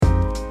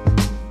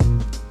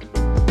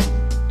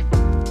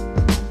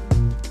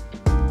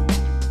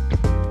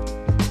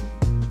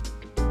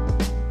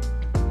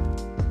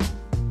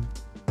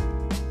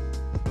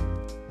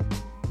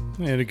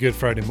And a good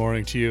Friday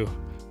morning to you.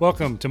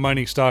 Welcome to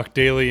Mining Stock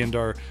Daily and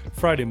our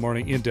Friday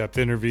morning in-depth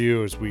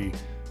interview as we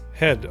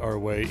head our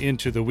way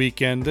into the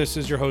weekend. This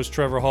is your host,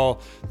 Trevor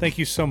Hall. Thank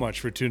you so much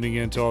for tuning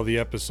in to all the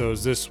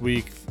episodes this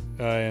week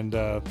and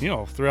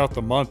throughout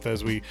the month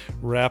as we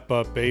wrap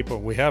up April.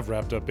 We have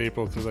wrapped up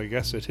April because I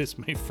guess it is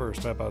May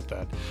 1st. How about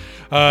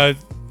that?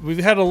 We've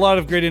had a lot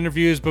of great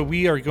interviews, but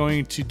we are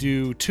going to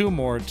do two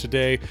more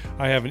today.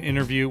 I have an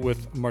interview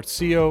with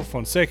Marcio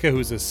Fonseca,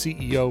 who's the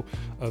CEO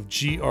of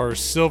GR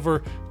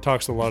Silver.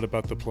 Talks a lot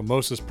about the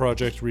Plomosas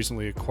project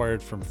recently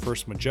acquired from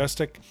First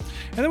Majestic.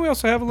 And then we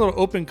also have a little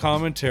open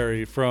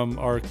commentary from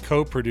our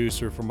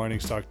co-producer for Mining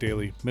Stock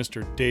Daily,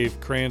 Mr. Dave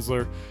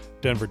Kranzler.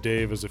 Denver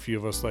Dave, as a few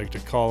of us like to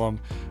call him.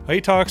 He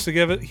gives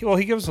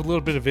us a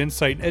little bit of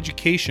insight and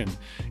education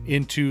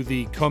into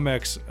the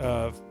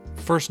COMEX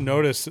first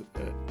notice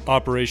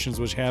operations,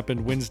 which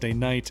happened Wednesday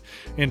night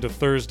into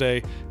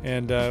Thursday,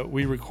 and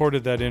we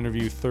recorded that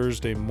interview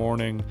Thursday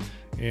morning,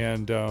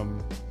 and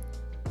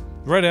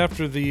right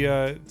after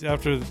the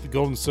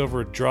gold and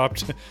silver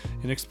dropped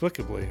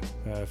inexplicably,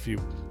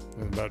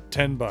 about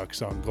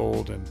 $10 on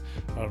gold, and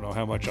I don't know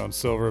how much on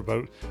silver,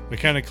 but we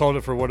kind of called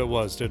it for what it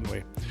was, didn't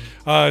we?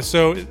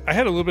 So I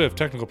had a little bit of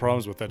technical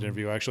problems with that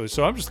interview, actually.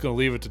 So I'm just going to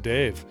leave it to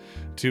Dave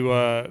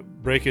to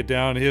break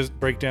down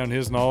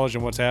his knowledge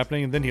and what's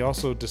happening, and then he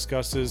also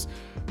discusses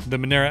the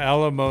Minera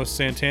Alamos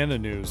Santana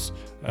news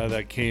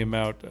that came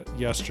out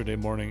yesterday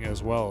morning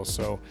as well.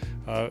 So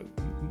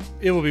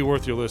it will be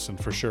worth your listen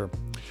for sure.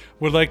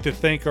 Would like to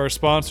thank our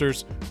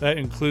sponsors. That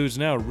includes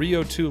now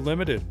Rio 2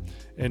 Limited,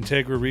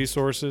 Integra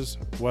Resources,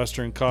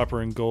 Western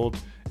Copper and Gold,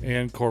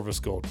 and Corvus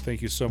Gold.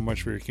 Thank you so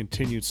much for your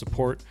continued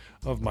support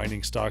of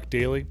Mining Stock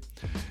Daily.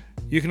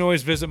 You can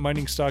always visit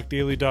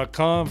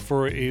miningstockdaily.com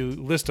for a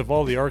list of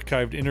all the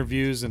archived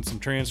interviews and some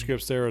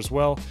transcripts there as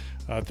well.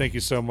 Thank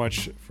you so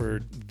much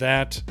for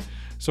that.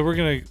 So we're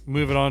going to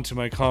move it on to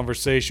my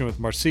conversation with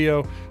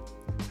Marcio.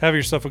 Have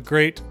yourself a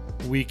great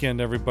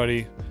weekend,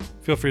 everybody.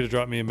 Feel free to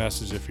drop me a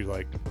message if you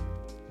like.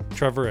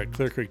 Trevor at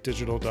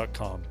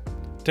clearcreekdigital.com.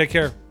 Take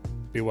care.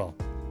 Be well.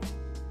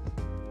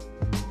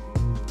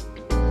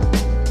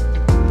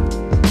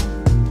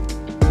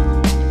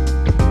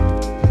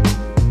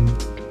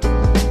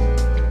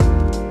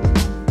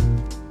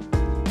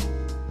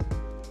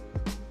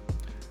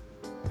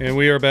 And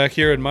we are back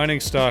here at Mining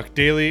Stock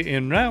Daily,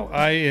 and now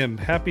I am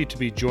happy to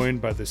be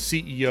joined by the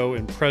CEO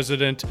and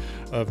president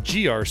of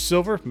GR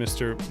Silver,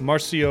 Mr.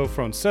 Marcio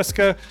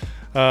Fonseca.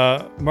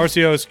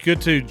 Marcio, it's good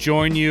to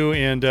join you,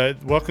 and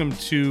welcome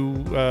to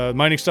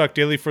Mining Stock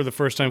Daily for the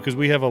first time, because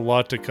we have a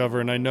lot to cover,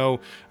 and I know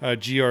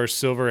GR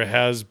Silver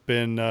has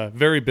been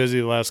very busy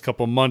the last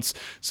couple months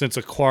since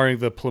acquiring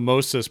the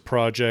Plomosas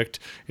project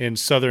in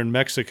southern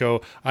Mexico.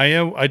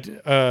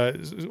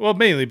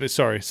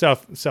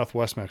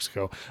 Southwest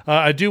Mexico.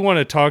 I do want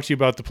to talk to you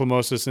about the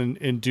Plomosas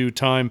in due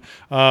time,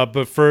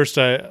 but first,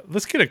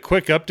 let's get a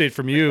quick update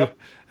from you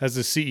as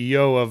the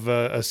CEO of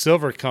a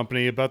silver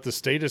company about the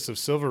status of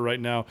silver right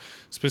now,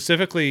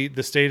 specifically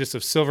the status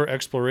of silver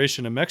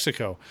exploration in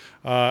Mexico.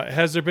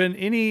 Has there been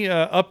any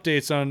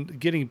updates on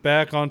getting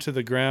back onto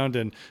the ground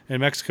and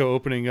Mexico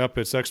opening up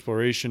its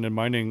exploration and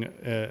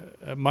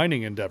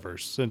mining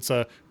endeavors since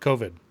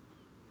COVID?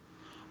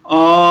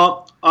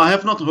 I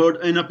have not heard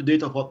any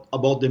update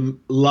about the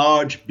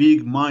large,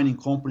 big mining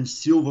companies,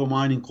 silver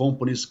mining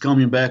companies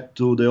coming back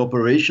to the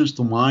operations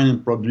to mine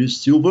and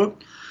produce silver.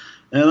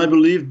 And I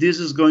believe this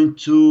is going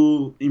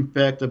to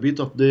impact a bit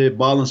of the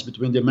balance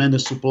between demand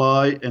and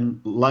supply, and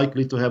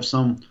likely to have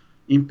some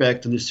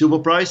impact on the silver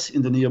price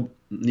in the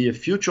near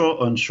future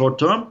and short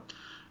term.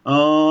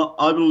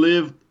 I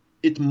believe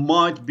it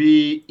might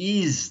be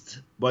eased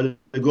by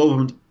the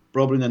government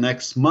probably in the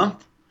next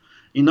month.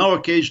 In our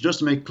case, just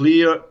to make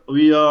clear,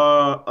 we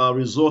are a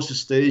resource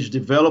stage,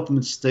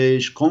 development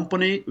stage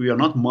company. We are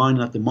not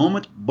mining at the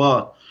moment,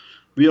 but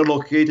we are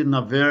located in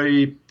a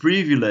very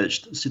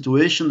privileged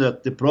situation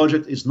that the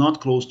project is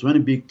not close to any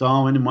big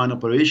town, any mine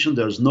operation.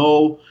 There's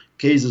no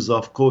cases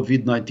of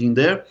COVID-19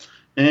 there.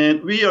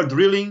 And we are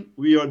drilling,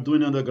 we are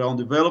doing underground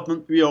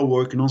development, we are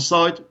working on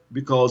site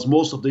because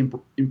most of the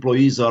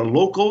employees are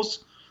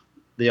locals.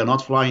 They are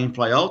not flying in,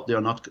 fly out. They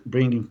are not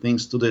bringing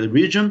things to the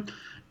region.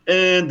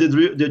 And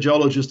the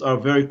geologists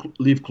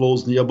live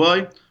close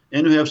nearby.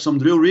 And we have some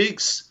drill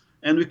rigs,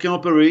 and we can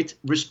operate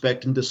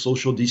respecting the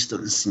social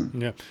distancing.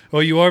 Yeah.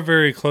 Well, you are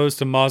very close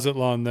to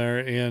Mazatlan there,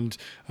 and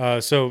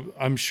so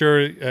I'm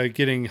sure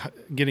getting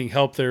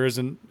help there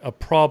isn't a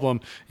problem.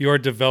 You are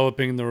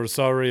developing the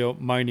Rosario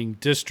Mining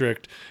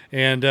District,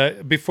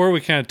 and before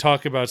we kind of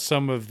talk about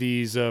some of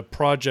these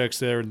projects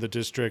there in the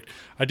district,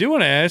 I do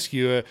want to ask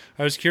you,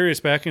 I was curious,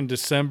 back in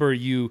December,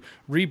 you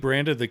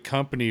rebranded the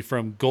company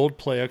from Gold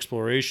Play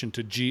Exploration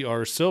to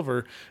GR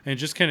Silver, and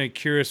just kind of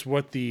curious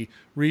what the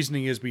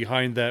reasoning is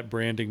behind that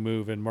branding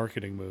move and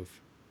marketing move.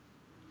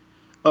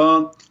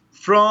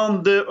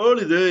 From the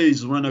early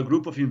days, when a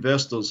group of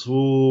investors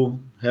who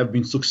have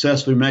been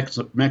successful in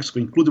Mexico,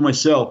 including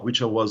myself,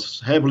 which I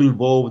was heavily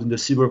involved in the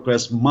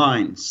Silvercrest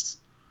mines,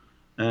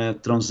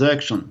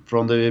 transaction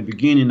from the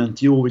beginning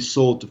until we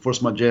sold to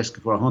First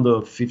Majestic for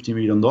 $150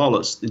 million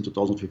in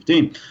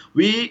 2015.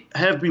 We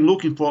have been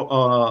looking for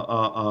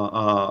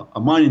a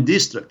mining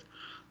district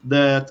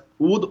that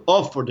would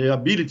offer the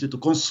ability to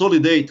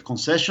consolidate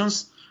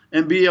concessions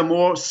and be a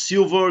more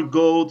silver,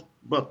 gold,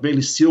 but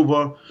mainly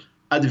silver,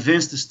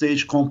 advanced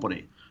stage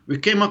company. We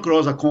came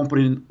across a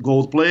company in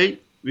gold play.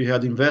 We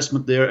had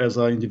investment there as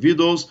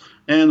individuals,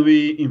 and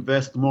we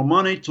invested more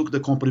money, took the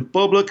company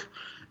public,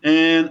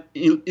 and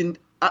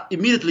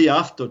immediately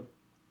after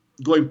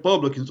going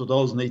public in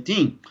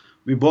 2018,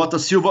 we bought a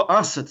silver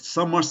asset,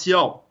 San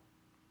Marcial,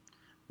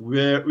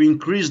 where we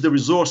increased the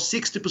resource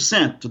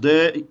 60%.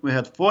 Today, we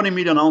had 40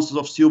 million ounces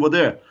of silver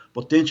there,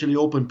 potentially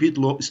open pit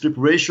strip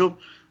ratio,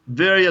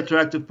 very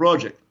attractive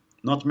project.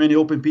 Not many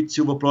open pit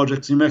silver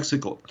projects in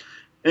Mexico.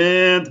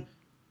 And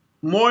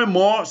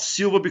more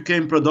silver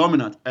became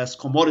predominant as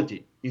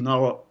commodity in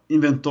our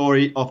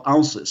inventory of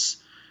ounces.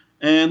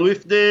 And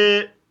with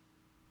the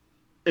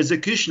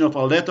execution of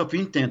our letter of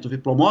intent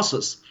with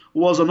Plomosas,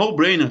 was a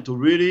no-brainer to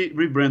really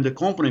rebrand the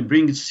company,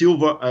 bring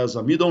silver as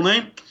a middle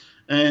name,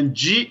 and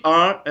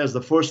GR as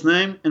the first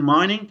name in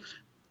mining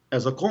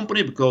as a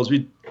company, because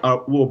we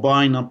were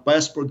buying a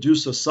past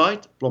producer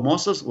site.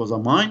 Plomosas was a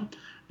mine,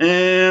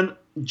 and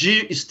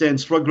G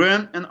stands for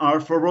Grand and R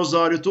for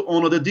Rosario, to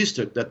honor the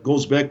district that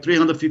goes back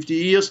 350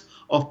 years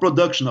of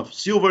production of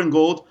silver and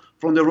gold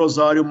from the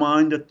Rosario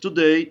mine that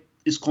today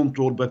is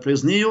controlled by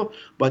Fresnillo,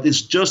 but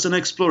it's just an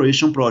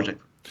exploration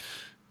project.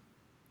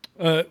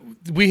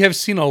 We have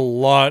seen a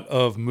lot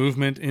of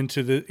movement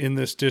in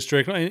this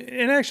district,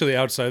 and actually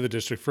outside the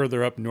district,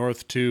 further up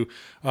north too.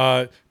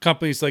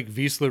 Companies like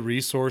Vizsla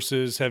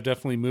Resources have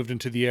definitely moved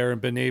into the area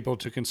and been able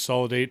to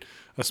consolidate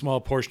a small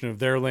portion of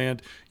their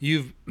land.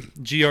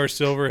 GR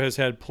Silver has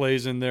had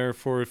plays in there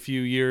for a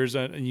few years,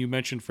 and you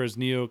mentioned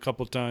Fresnillo a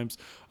couple times.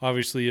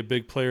 Obviously, a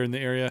big player in the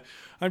area.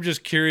 I'm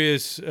just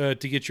curious to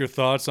get your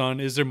thoughts on: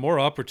 is there more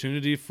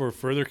opportunity for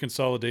further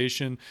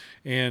consolidation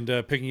and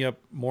picking up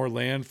more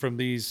land from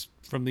these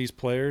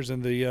players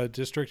in the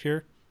district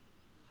here?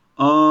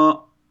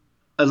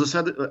 As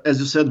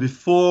you said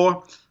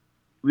before,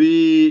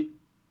 we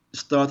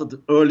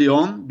started early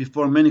on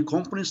before many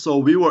companies, so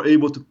we were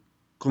able to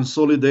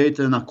consolidate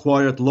and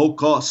acquire at low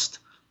cost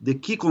the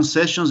key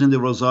concessions in the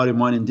Rosario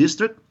mining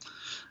district.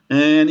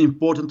 And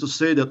important to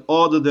say that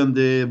other than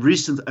the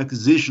recent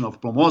acquisition of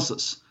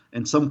Plomosas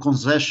and some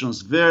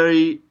concessions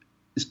very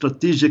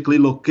strategically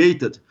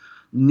located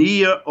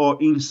near or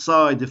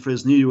inside the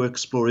Fresnillo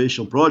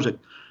exploration project,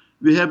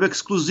 we have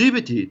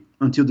exclusivity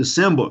until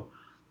December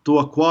to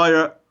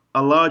acquire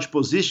a large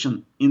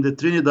position in the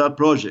Trinidad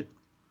project,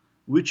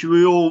 which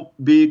will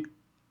be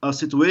a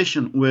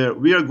situation where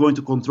we are going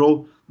to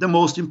control the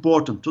most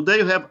important. Today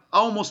you have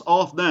almost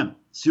all of them,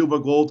 silver,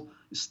 gold,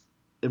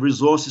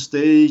 resource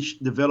stage,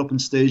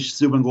 development stage,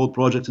 silver and gold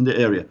projects in the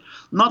area.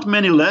 Not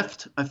many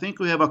left. I think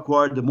we have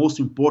acquired the most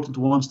important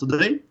ones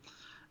today,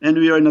 and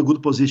we are in a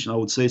good position, I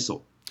would say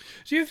so.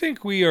 Do you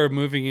think we are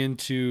moving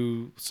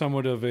into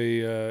somewhat of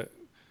a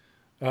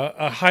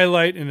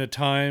highlight in a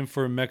time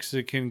for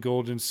Mexican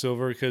gold and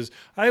silver? Because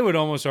I would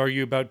almost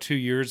argue about 2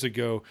 years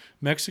ago,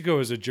 Mexico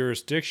as a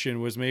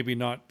jurisdiction was maybe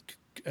not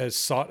as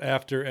sought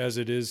after as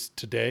it is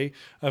today.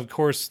 Of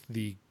course,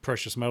 the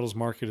precious metals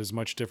market is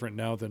much different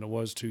now than it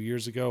was 2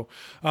 years ago.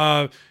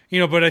 But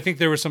I think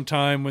there was some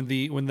time when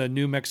the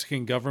new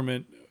Mexican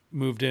government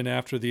moved in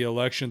after the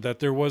election that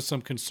there was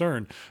some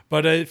concern,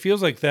 but it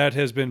feels like that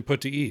has been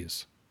put to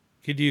ease.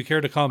 Do you care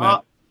to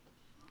comment?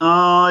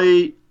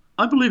 I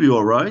believe you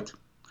are right.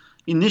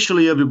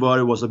 Initially,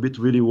 everybody was a bit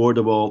really worried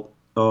about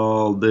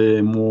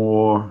the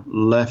more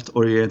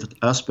left-oriented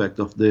aspect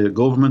of the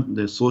government,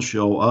 the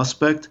social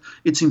aspect.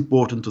 It's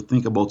important to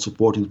think about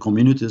supporting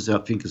communities. I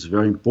think it's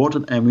very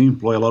important, and we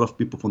employ a lot of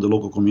people from the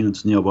local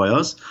communities nearby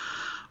us.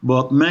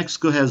 But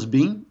Mexico has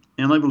been,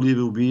 and I believe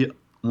it will be,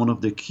 one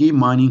of the key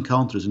mining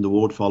countries in the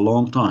world for a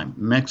long time.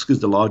 Mexico is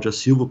the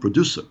largest silver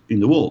producer in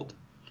the world.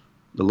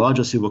 The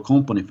largest silver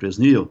company,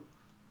 Fresnillo,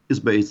 is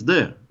based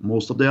there.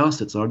 Most of the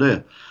assets are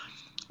there.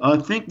 I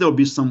think there will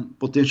be some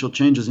potential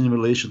changes in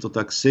relation to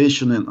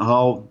taxation and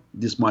how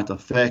this might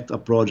affect a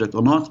project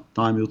or not.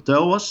 Time will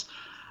tell us.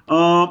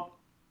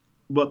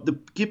 But the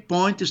key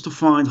point is to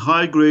find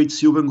high-grade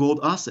silver and gold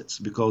assets,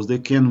 because they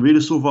can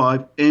really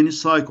survive any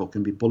cycle. It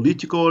can be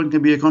political and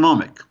can be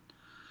economic.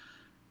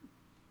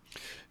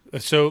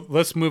 So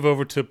let's move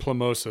over to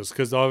Plomosas,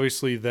 because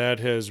obviously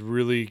that has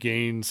really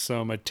gained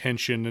some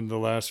attention in the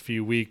last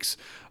few weeks.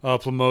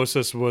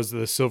 Plomosas was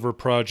the silver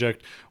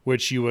project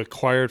which you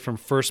acquired from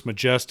First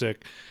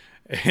Majestic,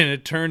 and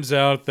it turns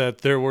out that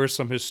there were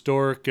some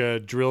historic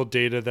drill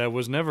data that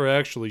was never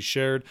actually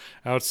shared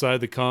outside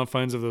the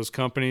confines of those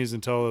companies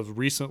until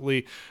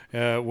recently,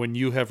 when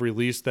you have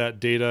released that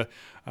data.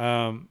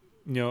 Can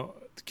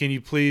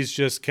you please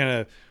just kind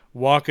of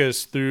walk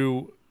us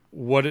through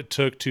what it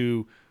took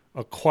to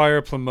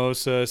acquire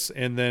Plomosas,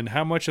 and then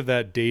how much of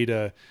that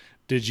data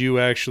did you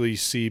actually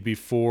see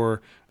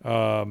before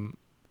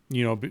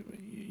you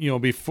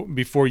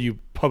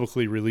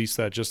publicly released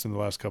that just in the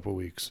last couple of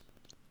weeks?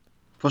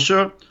 For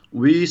sure,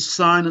 we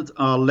signed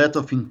a letter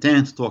of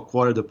intent to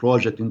acquire the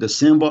project in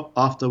December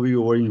after we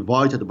were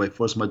invited by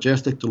First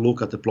Majestic to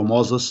look at the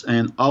Plomosas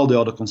and all the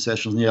other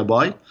concessions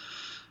nearby,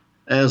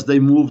 as they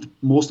moved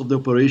most of the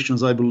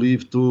operations, I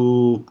believe,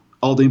 to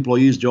all the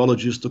employees,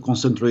 geologists, to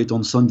concentrate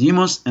on San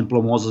Dimas, and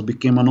Plomosas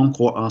became a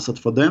non-core asset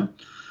for them.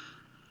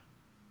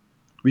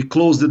 We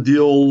closed the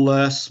deal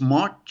last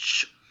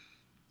March,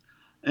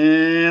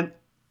 and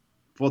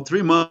for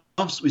 3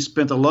 months, we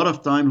spent a lot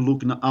of time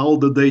looking at all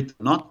the data,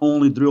 not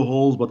only drill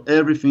holes, but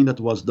everything that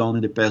was done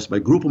in the past by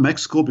Grupo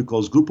Mexico,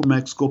 because Grupo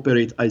Mexico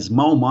operates a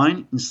small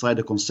mine inside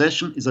the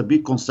concession. It's a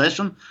big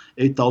concession,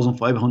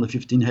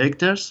 8,515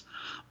 hectares,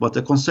 but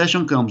the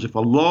concession comes with a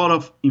lot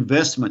of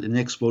investment in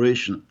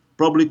exploration,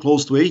 probably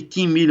close to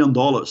 $18 million,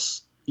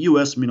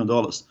 US million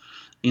dollars,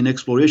 in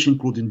exploration,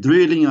 including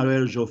drilling,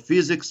 aerial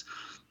geophysics,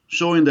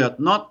 showing that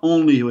not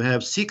only we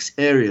have 6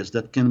 areas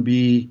that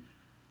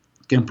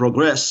can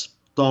progress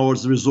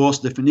towards resource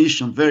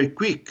definition very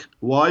quick.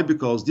 Why?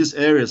 Because these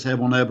areas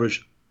have on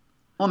average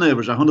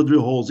 100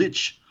 drill holes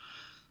each,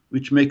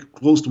 which make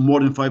close to more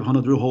than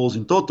 500 drill holes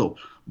in total.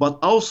 But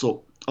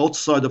also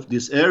outside of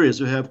these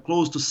areas, we have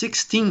close to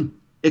 16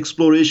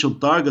 exploration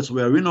targets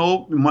where we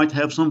know we might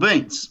have some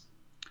veins,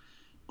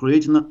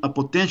 creating a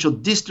potential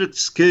district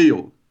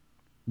scale,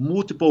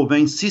 multiple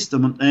vein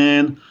system,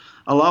 and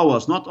allow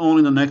us not only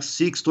in the next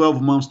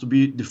 6-12 months to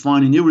be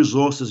defining new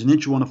resources in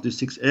each one of these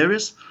 6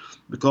 areas,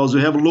 because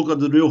we have a look at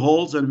the drill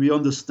holes and we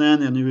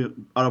understand and we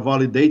are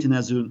validating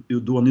as you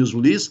do a news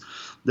release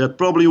that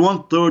probably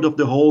 1/3 of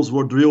the holes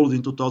were drilled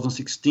in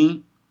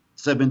 2016,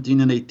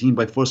 17, and 18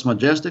 by First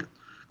Majestic,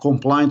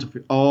 compliant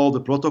with all the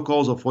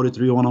protocols of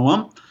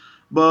 43101.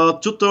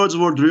 But 2/3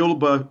 were drilled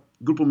by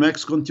Grupo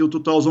Mexico until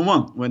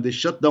 2001 when they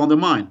shut down the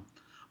mine.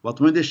 But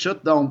when they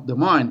shut down the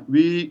mine,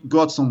 we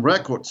got some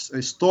records,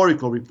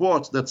 historical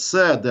reports that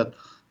said that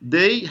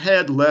they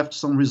had left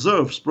some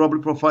reserves,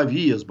 probably for 5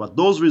 years, but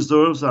those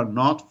reserves are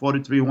not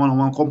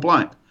 43101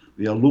 compliant.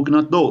 We are looking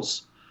at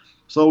those.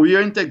 So we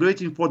are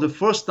integrating for the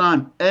first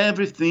time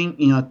everything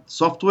in a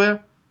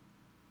software,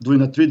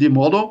 doing a 3D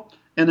model,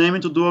 and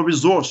aiming to do a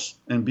resource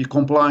and be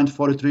compliant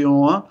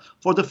 43101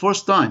 for the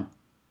first time.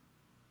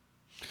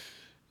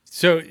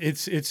 So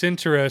it's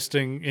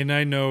interesting, and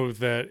I know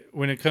that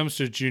when it comes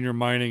to junior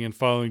mining and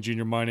following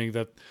junior mining,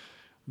 that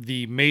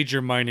the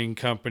major mining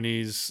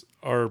companies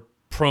are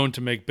prone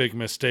to make big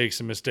mistakes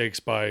and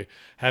mistakes by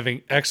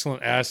having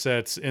excellent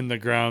assets in the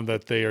ground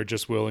that they are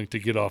just willing to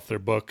get off their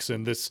books.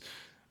 And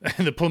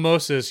the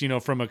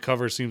Plomosas, from a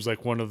cover seems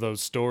like one of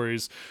those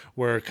stories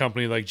where a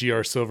company like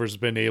GR Silver has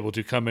been able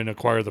to come and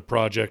acquire the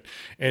project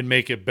and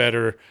make it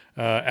better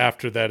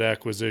after that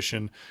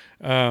acquisition.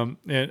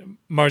 And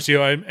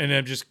Marcio,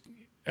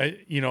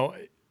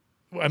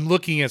 I'm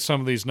looking at some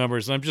of these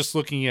numbers, and I'm just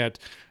looking at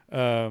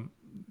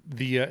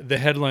the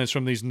headlines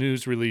from these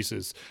news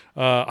releases.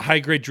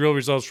 High-grade drill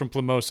results from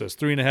Plomosas,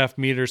 3.5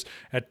 meters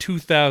at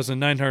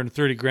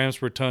 2,930 grams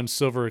per ton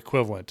silver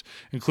equivalent,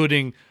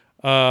 including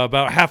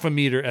about half a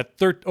meter at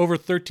over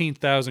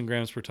 13,000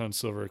 grams per ton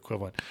silver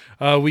equivalent.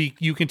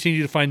 You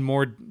continue to find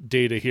more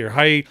data here.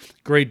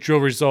 High-grade drill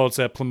results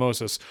at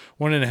Plomosas,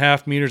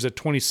 1.5 meters at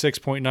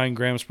 26.9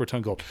 grams per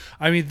ton gold.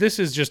 I mean, this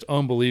is just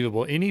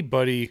unbelievable.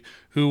 Anybody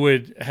who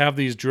would have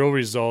these drill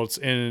results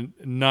and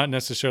not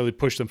necessarily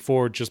push them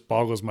forward just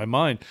boggles my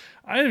mind.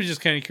 I'm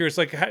just kind of curious,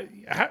 like,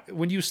 how,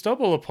 when you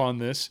stumble upon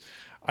this,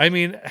 I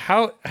mean,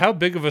 how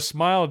big of a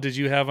smile did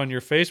you have on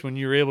your face when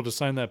you were able to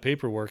sign that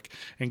paperwork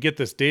and get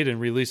this data and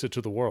release it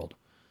to the world?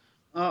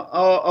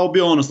 I'll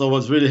be honest, I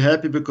was really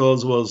happy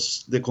because it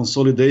was the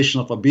consolidation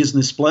of a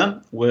business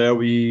plan where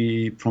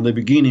we, from the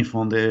beginning,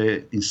 from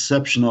the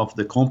inception of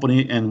the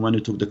company and when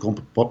we took the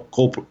company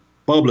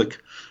public,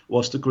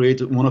 was to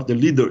create one of the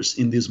leaders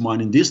in this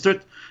mining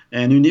district.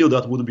 And we knew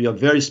that would be a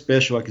very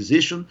special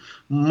acquisition.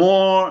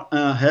 More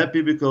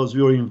happy because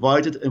we were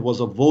invited. It was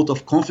a vote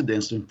of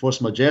confidence in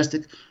First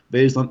Majestic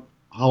based on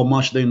how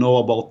much they know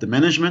about the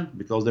management,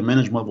 because the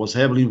management was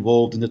heavily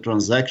involved in the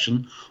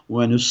transaction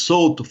when you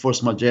sold to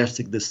First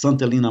Majestic the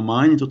Santa Helena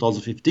mine in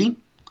 2015.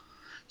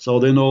 So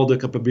they know the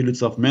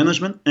capabilities of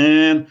management,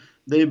 and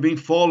they've been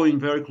following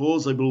very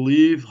close, I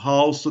believe,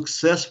 how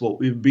successful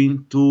we've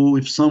been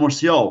with San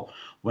Marcial.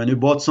 When we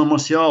bought San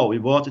Marcial,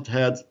 it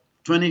had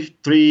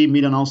 23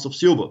 million ounces of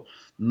silver.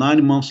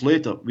 9 months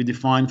later, we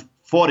defined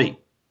 40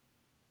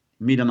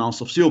 million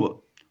ounces of silver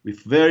with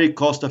very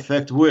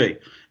cost-effective way,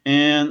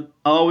 and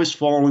always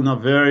following a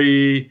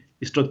very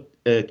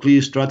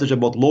clear strategy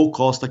about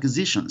low-cost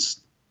acquisitions.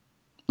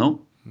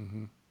 No?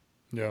 Mm-hmm.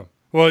 Yeah.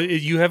 Well,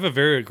 you have a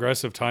very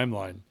aggressive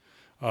timeline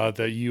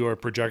that you are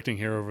projecting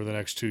here over the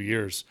next 2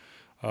 years.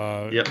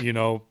 By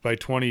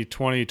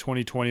 2020,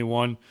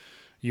 2021,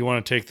 you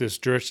want to take this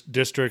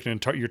district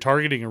and you're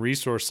targeting a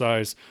resource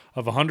size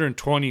of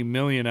 120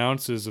 million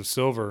ounces of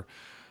silver.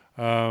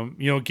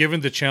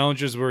 Given the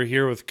challenges we're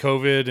here with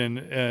COVID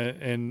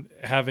and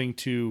having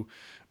to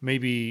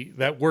maybe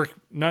that work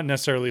not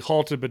necessarily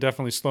halted, but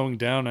definitely slowing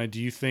down. Do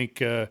you think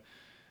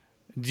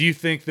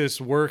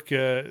this work,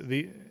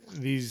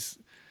 these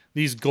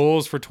these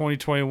goals for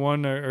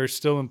 2021 are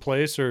still in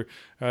place, or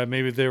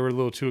maybe they were a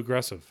little too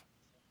aggressive?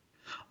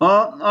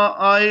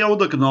 I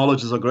would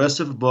acknowledge it's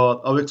aggressive,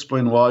 but I'll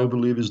explain why I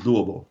believe it's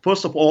doable.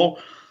 First of all,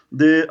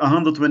 the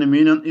 120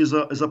 million is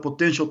a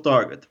potential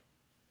target.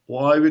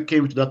 Why we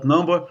came to that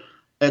number?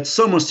 At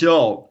San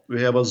Marcial,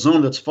 we have a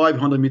zone that's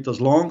 500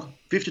 meters long,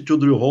 52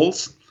 drill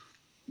holes,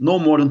 no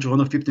more than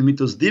 250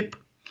 meters deep.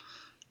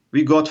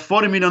 We got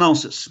 40 million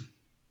ounces,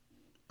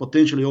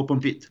 potentially open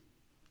pit.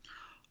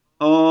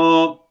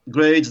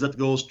 Grades that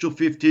goes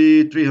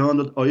 250,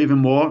 300, or even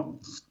more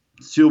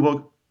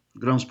silver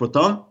grams per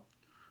ton.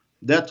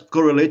 That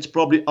correlates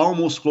probably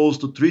almost close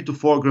to 3 to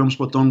 4 grams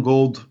per ton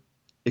gold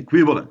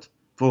equivalent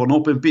for an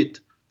open pit.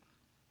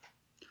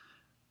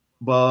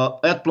 But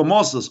at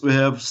Plomosas, we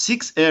have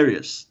 6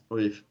 areas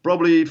with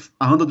probably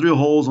 100 drill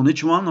holes on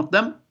each one of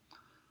them,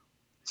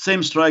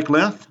 same strike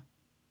length,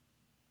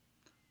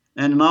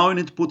 and now we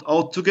need to put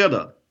all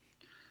together.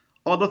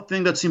 Other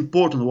thing that's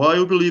important, why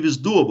we believe is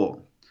doable,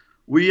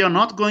 we are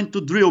not going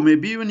to drill,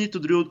 maybe we need to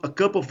drill a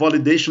couple of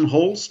validation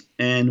holes,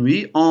 and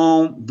we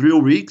own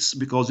drill rigs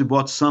because we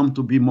bought some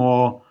to be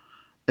more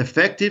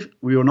effective.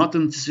 We are not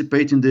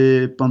anticipating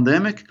the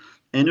pandemic,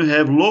 and you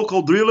have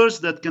local drillers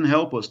that can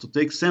help us to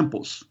take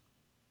samples.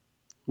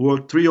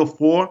 Work 3 or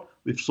 4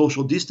 with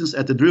social distance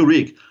at the drill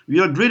rig. We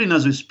are drilling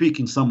as we speak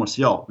in San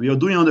Marcial. We are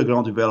doing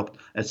underground development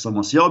at San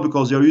Marcial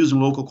because they are using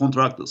local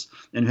contractors.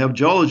 And we have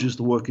geologists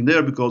working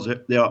there because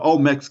they are all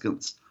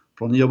Mexicans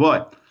from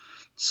nearby.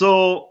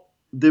 So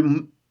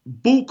the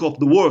bulk of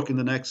the work in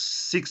the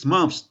next 6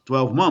 months,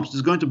 12 months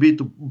is going to be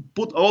to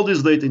put all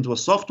this data into a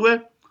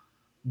software,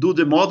 do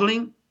the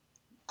modeling,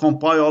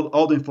 compile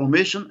all the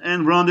information,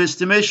 and run the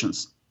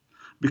estimations.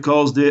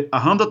 Because the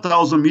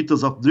 100,000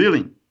 meters of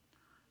drilling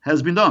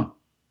has been done.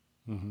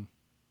 Mm-hmm.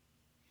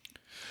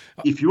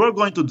 If you are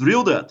going to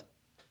drill that,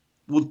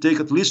 it would take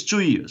at least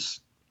 2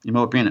 years, in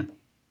my opinion.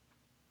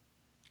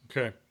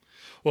 Okay.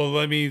 Well,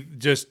 let me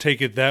just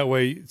take it that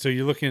way. So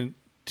you're looking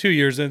 2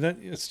 years, and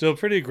it's still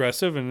pretty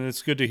aggressive, and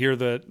it's good to hear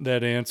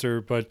that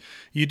answer. But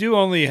you do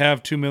only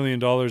have $2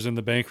 million in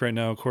the bank right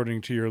now,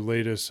 according to your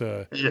latest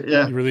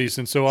release.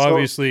 And so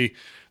obviously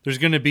there's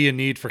going to be a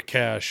need for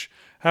cash.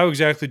 How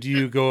exactly do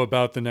you go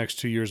about the next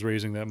 2 years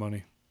raising that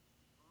money?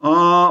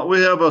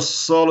 We have a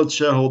solid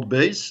shareholder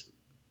base.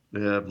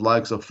 We have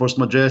likes of First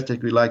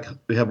Majestic. We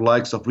have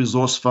likes of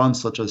resource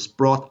funds such as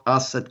Sprott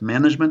Asset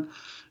Management.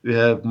 We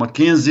have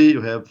Mackenzie.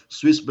 We have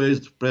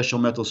Swiss-based Precious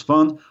Metals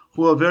Fund,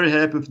 who are very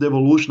happy with the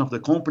evolution of the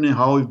company,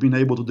 how we've been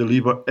able to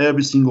deliver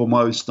every single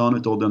milestone we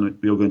told them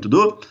we were going to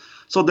do.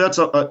 So that's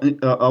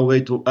a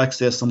way to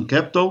access some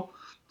capital.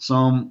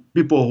 Some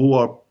people who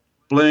are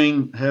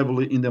playing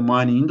heavily in the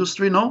mining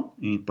industry now,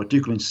 in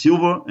particular in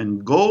silver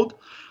and gold.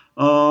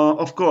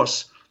 Of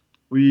course,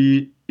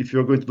 if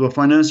you're going to do a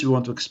finance, you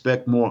want to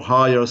expect more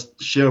higher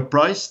share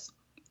price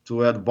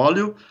to add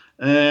value.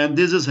 And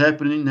this is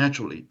happening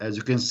naturally. As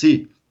you can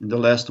see, in the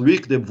last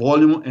week, the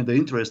volume and the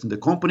interest in the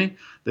company,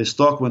 the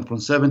stock went from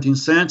 17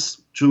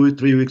 cents 3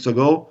 weeks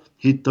ago,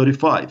 hit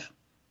 35.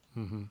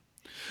 Mm-hmm.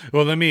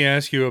 Well, let me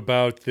ask you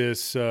about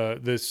this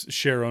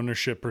share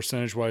ownership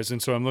percentage-wise. And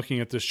so I'm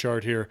looking at this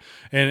chart here,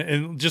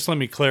 and just let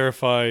me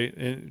clarify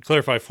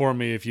for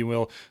me, if you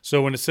will.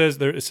 So when it says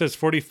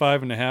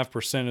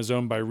 45.5% is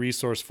owned by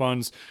resource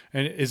funds,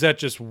 and is that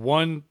just the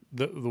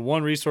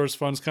one resource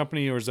funds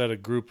company, or is that a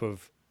group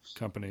of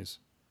companies?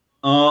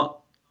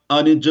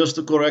 I need just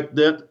to correct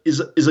that. Is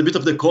a bit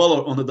of the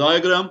color on the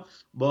diagram,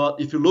 but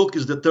if you look,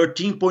 it's the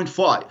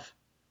 13.5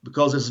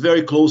 because it's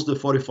very close to the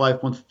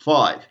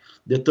 45.5.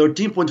 The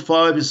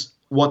 13.5 is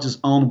what is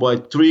owned by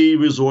 3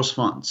 resource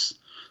funds.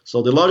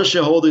 So the largest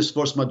shareholder is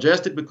First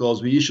Majestic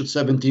because we issued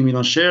 17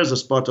 million shares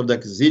as part of the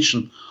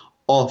acquisition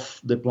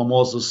of the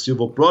Plomosas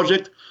Silver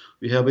Project.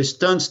 We have a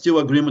standstill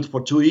agreement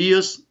for 2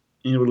 years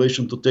in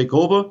relation to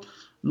takeover,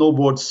 no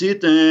board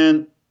seat,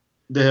 and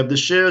they have the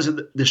shares.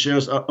 The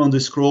shares are on the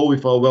scroll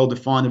with a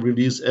well-defined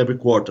release every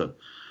quarter.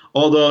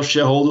 Other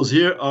shareholders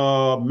here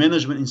are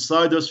management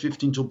insiders,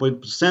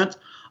 15%.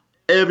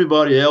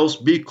 Everybody else,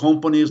 big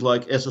companies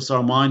like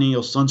SSR Mining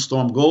or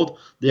Sunstorm Gold,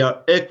 they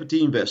are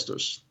equity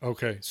investors.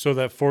 Okay, so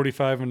that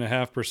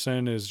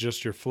 45.5% is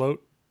just your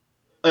float?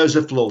 As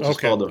a float.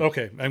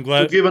 Okay, I'm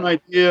glad. To give an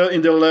idea,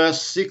 in the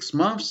last 6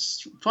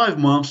 months, 5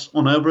 months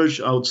on average,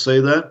 I would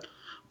say that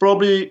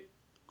probably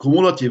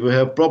cumulative, we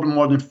have probably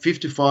more than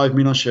 55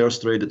 million shares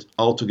traded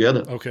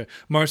altogether. Okay.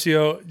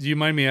 Marcio, do you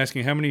mind me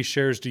asking, how many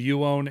shares do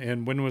you own,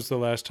 and when was the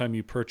last time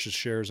you purchased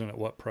shares, and at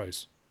what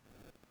price?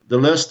 The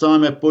last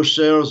time I purchased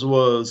shares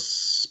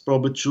was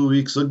probably 2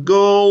 weeks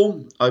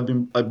ago. I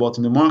bought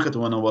in the market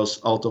when I was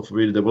out of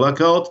really the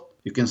blackout.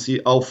 You can see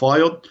all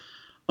filed.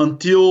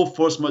 Until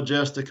First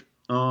Majestic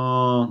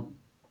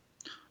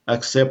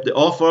accept the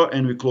offer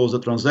and we close the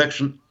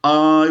transaction,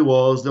 I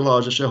was the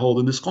largest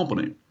shareholder in this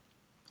company.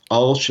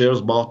 All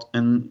shares bought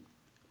and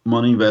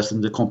money invested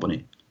in the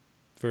company.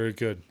 Very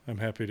good. I'm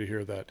happy to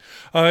hear that.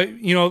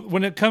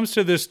 When it comes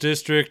to this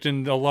district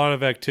and a lot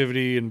of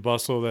activity and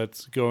bustle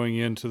that's going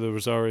into the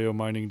Rosario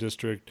Mining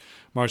District,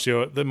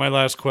 Marcio, my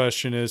last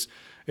question is,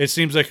 it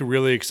seems like a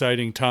really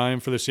exciting time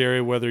for this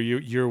area, whether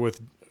you're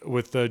with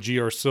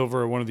GR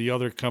Silver or one of the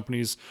other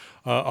companies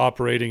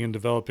operating and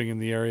developing in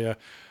the area.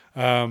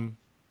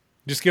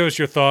 Just give us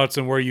your thoughts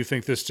on where you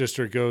think this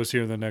district goes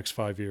here in the next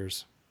 5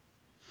 years.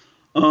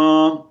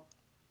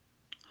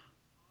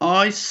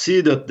 I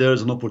see that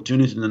there's an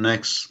opportunity in the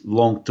next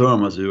long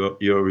term, as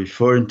you're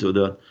referring to,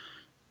 that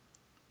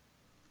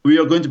we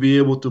are going to be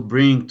able to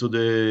bring to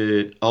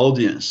the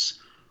audience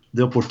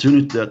the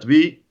opportunity that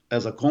we,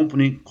 as a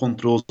company,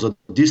 controls at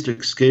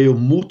district scale,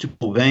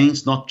 multiple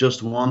veins, not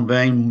just one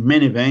vein,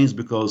 many veins,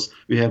 because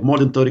we have more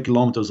than 30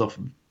 kilometers of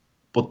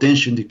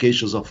potential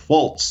indications of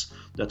faults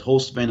that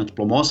host vein at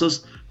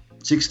Plomosas,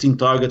 16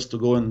 targets to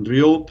go and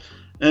drill.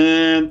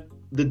 And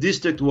the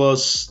district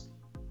was,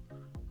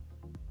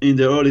 in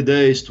the early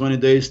days, 20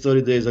 days,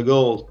 30 days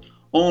ago,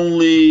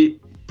 only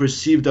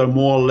perceived are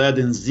more lead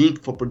and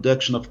zinc for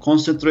production of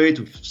concentrate,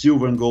 with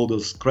silver and gold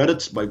as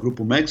credits by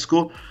Grupo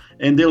Mexico.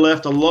 And they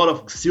left a lot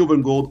of silver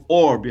and gold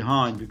ore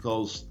behind,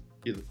 because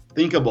if you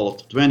think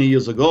about 20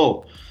 years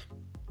ago,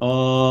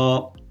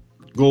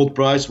 gold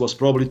price was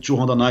probably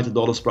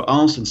 $290 per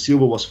ounce and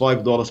silver was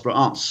 $5 per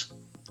ounce.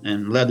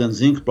 And lead and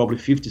zinc probably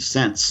 50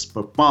 cents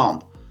per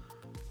pound.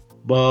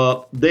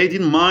 But they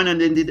didn't mine,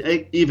 and they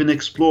didn't even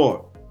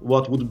explore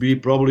what would be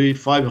probably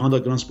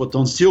 500 grams per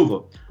ton silver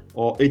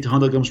or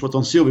 800 grams per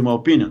ton silver, in my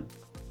opinion,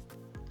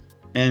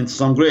 and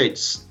some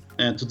grades.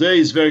 And today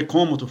it's very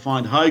common to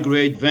find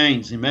high-grade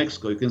veins in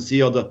Mexico. You can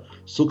see all the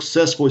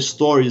successful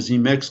stories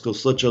in Mexico,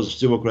 such as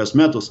Silvercrest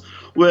Metals,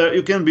 where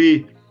you can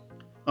be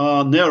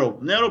narrow,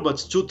 but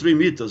it's 2-3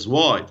 meters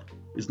wide.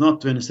 It's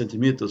not 20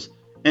 centimeters.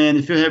 And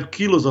if you have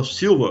kilos of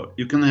silver,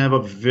 you can have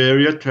a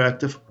very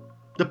attractive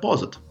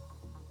deposit.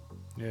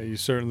 Yeah, you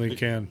certainly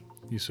can.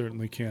 You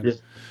certainly can.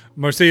 Yes.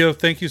 Marcio,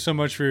 thank you so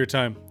much for your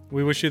time.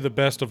 We wish you the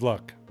best of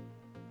luck.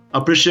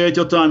 Appreciate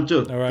your time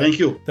too. All right. Thank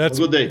you. Have a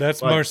good day.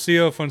 That's Bye.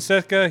 Marcio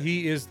Fonseca.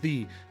 He is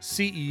the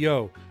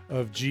CEO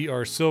of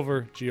GR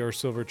Silver. GR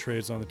Silver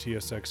trades on the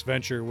TSX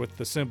Venture with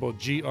the symbol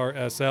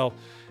GRSL,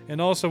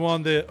 and also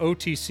on the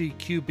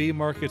OTCQB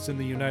markets in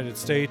the United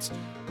States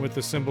with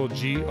the symbol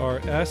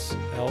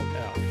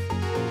GRSLF.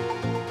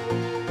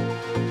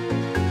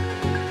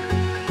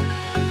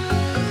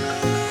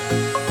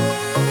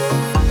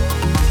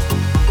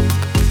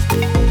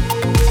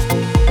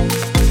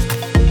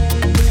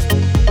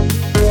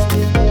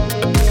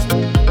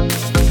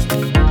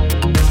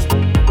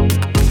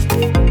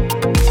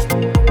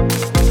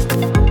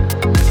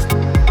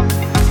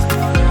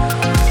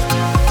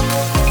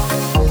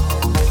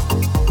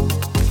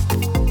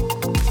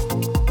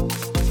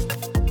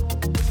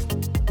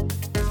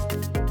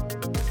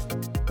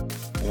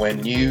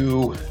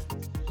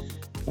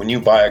 When you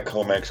buy a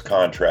COMEX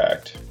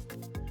contract,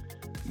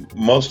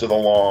 most of the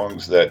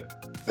longs that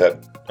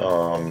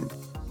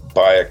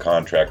buy a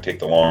contract, take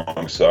the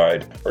long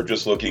side, are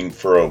just looking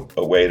for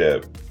a way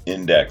to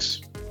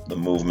index the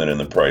movement in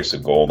the price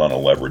of gold on a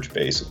leverage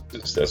basis.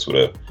 That's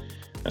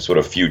what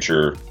a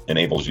future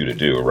enables you to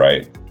do,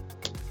 right?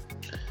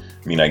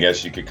 I mean, I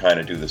guess you could kind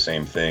of do the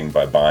same thing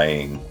by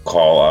buying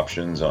call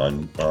options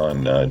on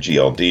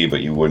GLD,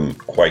 but you wouldn't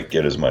quite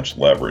get as much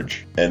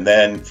leverage. And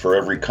then for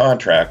every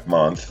contract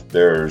month,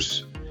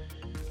 there's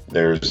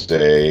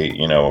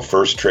a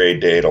first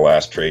trade date, a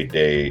last trade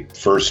date,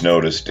 first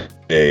notice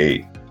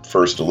date,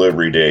 first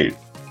delivery date,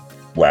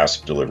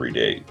 last delivery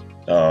date.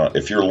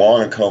 If you're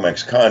long a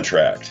COMEX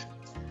contract,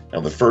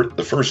 now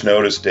the first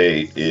notice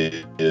date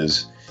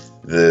is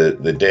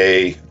the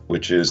day,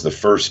 which is the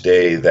first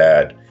day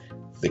that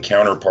the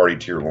counterparty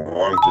to your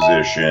long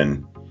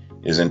position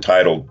is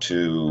entitled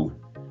to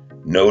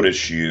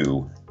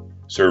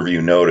serve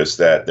you notice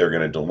that they're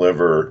going to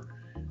deliver,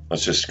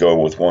 let's just go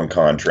with one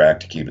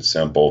contract to keep it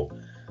simple,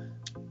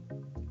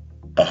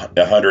 a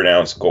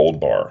 100-ounce gold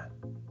bar.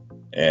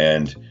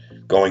 And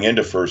going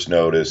into first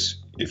notice,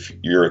 if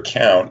your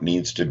account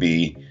needs to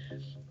be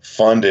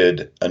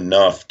funded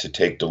enough to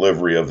take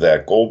delivery of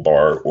that gold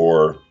bar,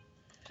 or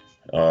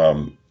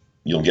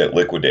you'll get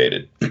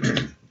liquidated.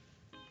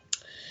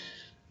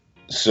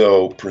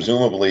 So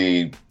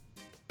presumably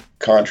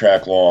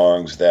contract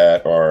longs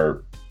that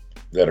are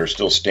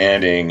still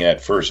standing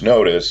at first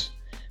notice,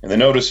 and the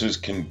notices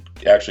can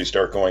actually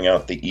start going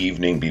out the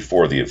evening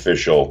before the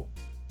official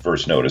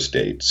first notice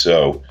date.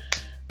 So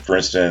for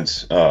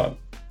instance,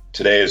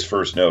 today is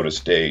first notice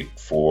date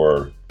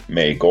for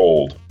May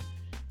gold,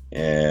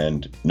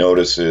 and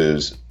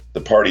notices,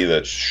 the party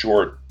that's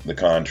short the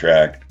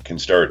contract can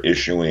start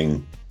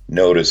issuing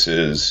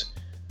notices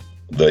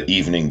the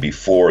evening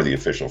before the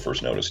official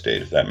first notice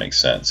date, if that makes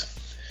sense.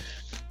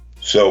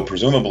 So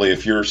presumably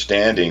if you're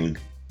standing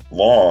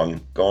long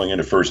going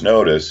into first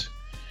notice,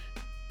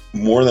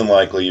 more than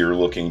likely you're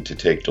looking to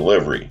take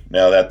delivery.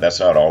 Now that's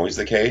not always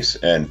the case,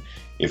 and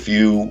if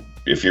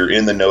you're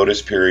in the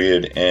notice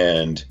period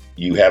and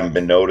you haven't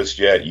been noticed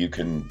yet, you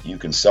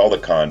can sell the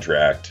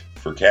contract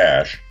for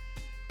cash.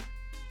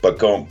 But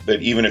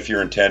even if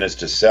your intent is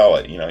to sell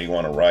it, you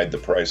want to ride the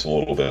price a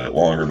little bit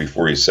longer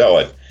before you sell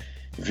it.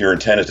 If your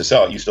intent is to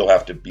sell it, you still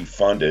have to be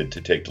funded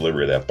to take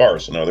delivery of that bar.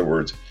 So in other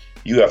words,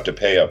 you have to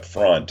pay up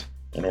front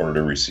in order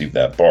to receive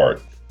that bar.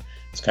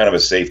 It's kind of a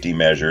safety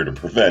measure to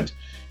prevent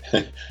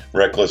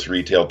reckless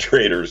retail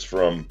traders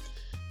from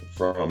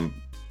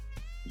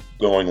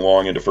going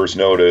long into first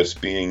notice,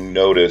 being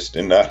noticed,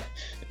 and not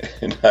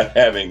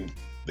having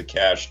the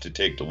cash to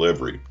take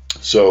delivery.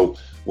 So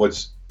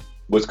what's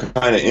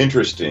kind of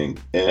interesting,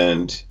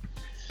 and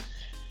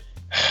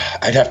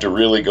I'd have to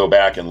really go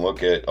back and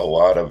look at a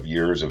lot of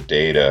years of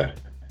data,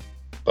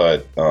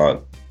 but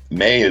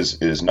May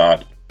is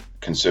not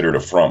considered a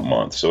front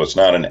month, so it's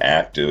not an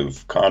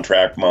active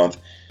contract month.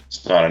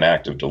 It's not an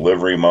active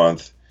delivery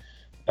month.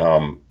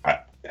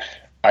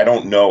 I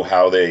don't know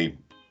how the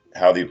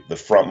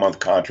front month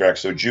contract.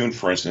 So June,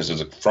 for instance,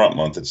 is a front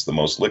month. It's the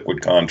most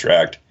liquid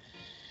contract,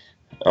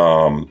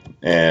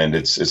 and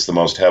it's the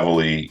most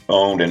heavily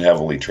owned and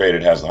heavily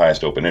traded. Has the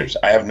highest open interest.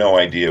 I have no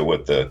idea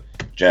what the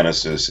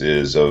genesis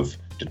is of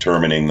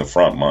determining the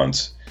front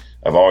months.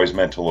 I've always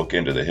meant to look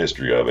into the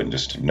history of it and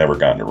just never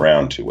gotten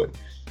around to it.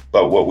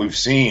 But what we've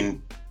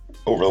seen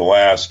over the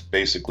last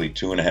basically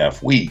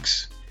 2.5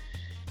 weeks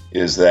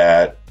is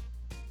that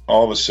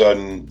all of a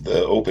sudden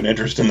the open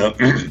interest in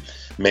the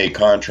May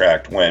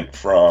contract went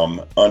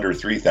from under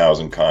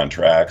 3,000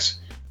 contracts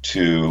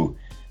to,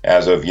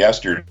 as of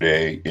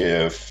yesterday,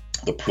 if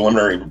the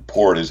preliminary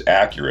report is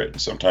accurate,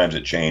 and sometimes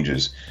it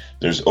changes,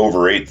 there's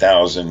over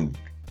 8,000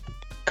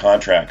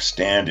 contracts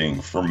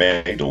standing for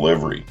May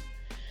delivery.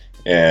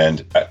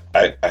 And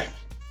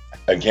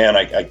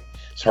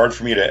it's hard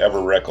for me to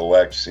ever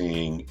recollect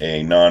seeing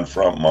a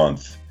non-front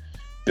month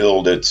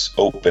build its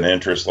open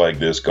interest like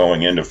this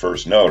going into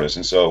first notice.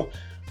 And so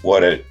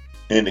what it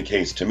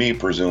indicates to me,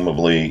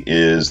 presumably,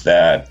 is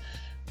that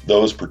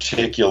those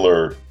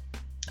particular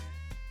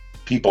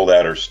people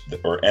that are,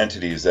 or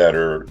entities that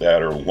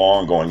are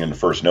long going into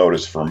first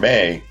notice for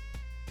May,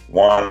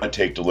 want to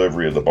take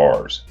delivery of the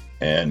bars.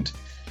 And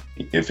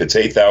if it's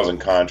 8,000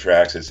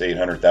 contracts, it's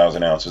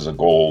 800,000 ounces of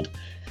gold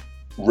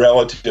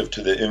relative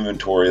to the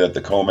inventory that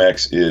the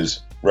COMEX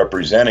is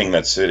representing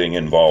that's sitting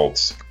in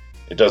vaults.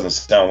 It doesn't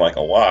sound like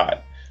a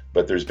lot,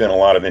 but there's been a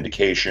lot of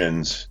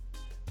indications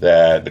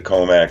that the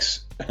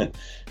COMEX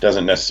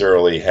doesn't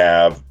necessarily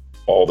have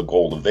all the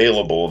gold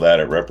available that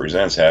it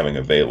represents having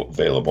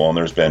available. And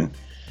there's been,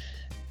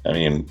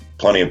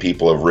 plenty of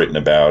people have written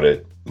about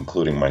it,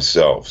 including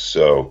myself.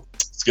 So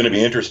it's going to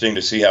be interesting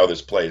to see how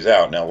this plays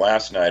out. Now,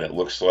 last night, it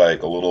looks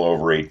like a little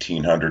over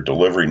 1,800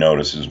 delivery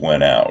notices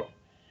went out.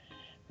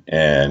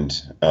 And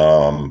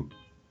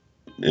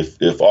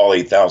if all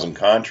 8,000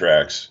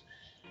 contracts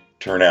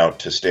turn out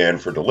to stand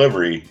for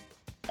delivery,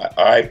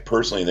 I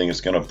personally think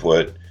it's going to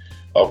put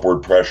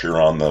upward pressure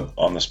on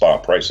the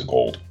spot price of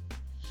gold.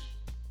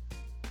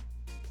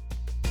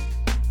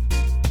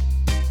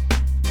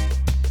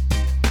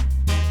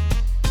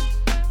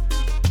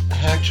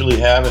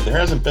 There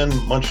hasn't been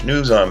much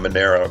news on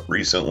Minera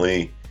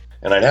recently,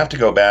 and I'd have to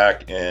go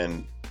back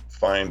and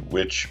find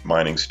which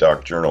Mining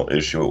Stock Journal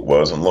issue it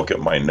was and look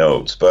at my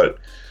notes. But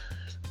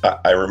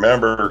I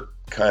remember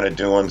kind of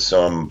doing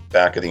some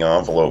back of the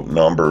envelope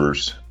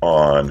numbers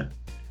on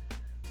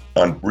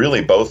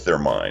really both their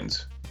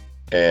mines,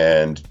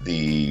 and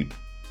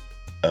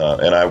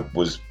and I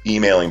was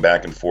emailing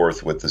back and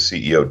forth with the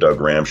CEO Doug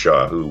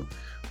Ramshaw, who,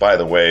 by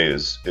the way,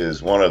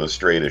 is one of the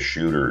straightest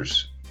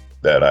shooters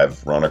that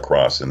I've run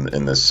across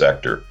in this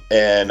sector.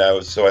 And I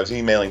was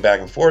emailing back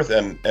and forth,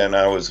 and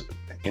I was,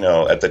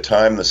 at the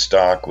time the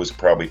stock was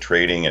probably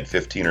trading at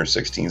 15 or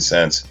 16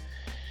 cents.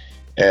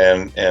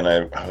 And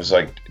I was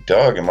like,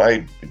 Doug, am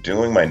I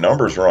doing my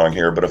numbers wrong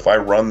here? But if I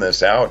run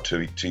this out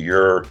to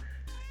your,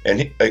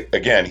 and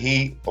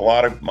a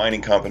lot of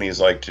mining companies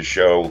like to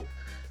show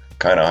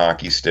kind of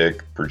hockey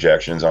stick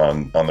projections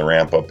on the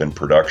ramp up in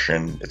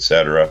production, et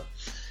cetera.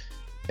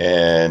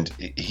 And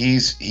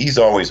he's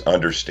always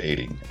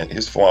understating, and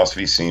his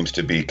philosophy seems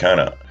to be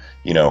kind of,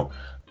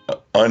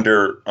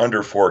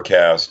 under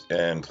forecast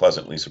and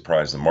pleasantly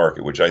surprise the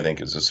market, which I think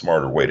is a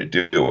smarter way to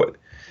do it.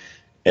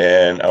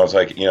 And I was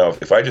like,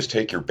 if I just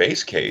take your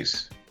base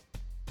case,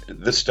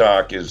 this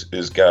stock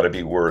is got to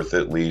be worth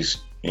at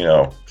least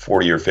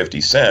 40 or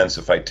 50 cents.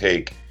 If I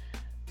take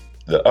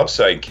the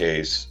upside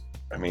case,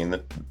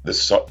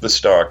 the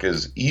stock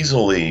is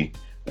easily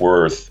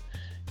worth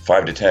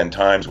 5 to 10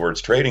 times where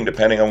it's trading,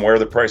 depending on where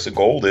the price of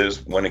gold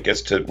is when you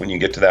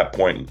get to that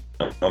point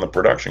on the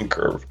production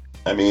curve.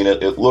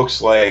 It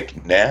looks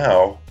like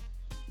now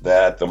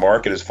that the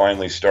market is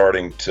finally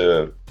starting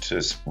to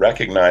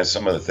recognize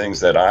some of the things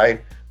that I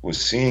was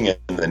seeing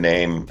in the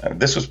name.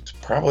 This was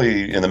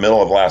probably in the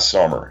middle of last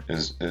summer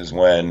is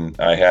when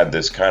I had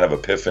this kind of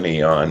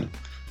epiphany on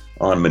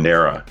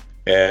Minera.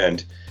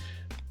 And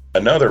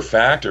another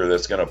factor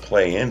that's going to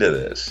play into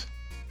this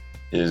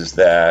is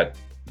that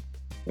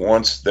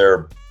once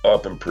they're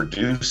up and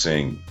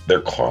producing,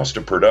 their cost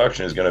of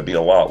production is going to be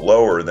a lot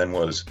lower than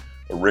was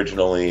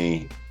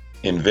originally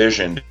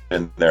envisioned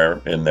in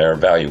their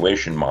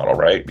valuation model,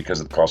 right?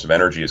 Because the cost of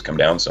energy has come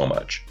down so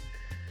much.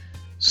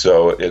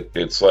 So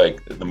it's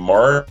like the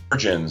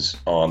margins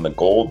on the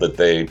gold that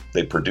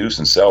they produce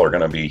and sell are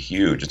going to be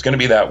huge. It's going to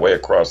be that way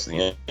across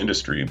the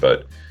industry,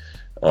 but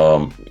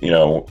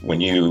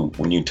When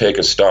you take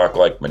a stock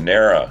like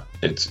Monera,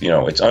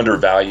 it's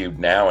undervalued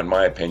now, in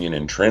my opinion,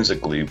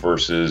 intrinsically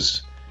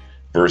versus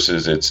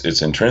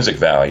its intrinsic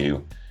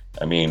value.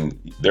 I mean,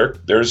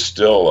 there's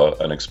still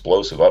an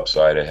explosive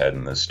upside ahead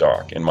in this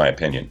stock, in my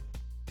opinion.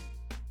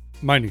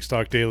 Mining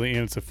Stock Daily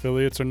and its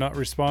affiliates are not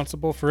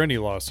responsible for any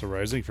loss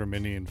arising from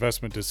any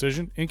investment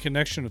decision in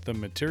connection with the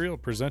material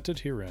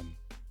presented herein.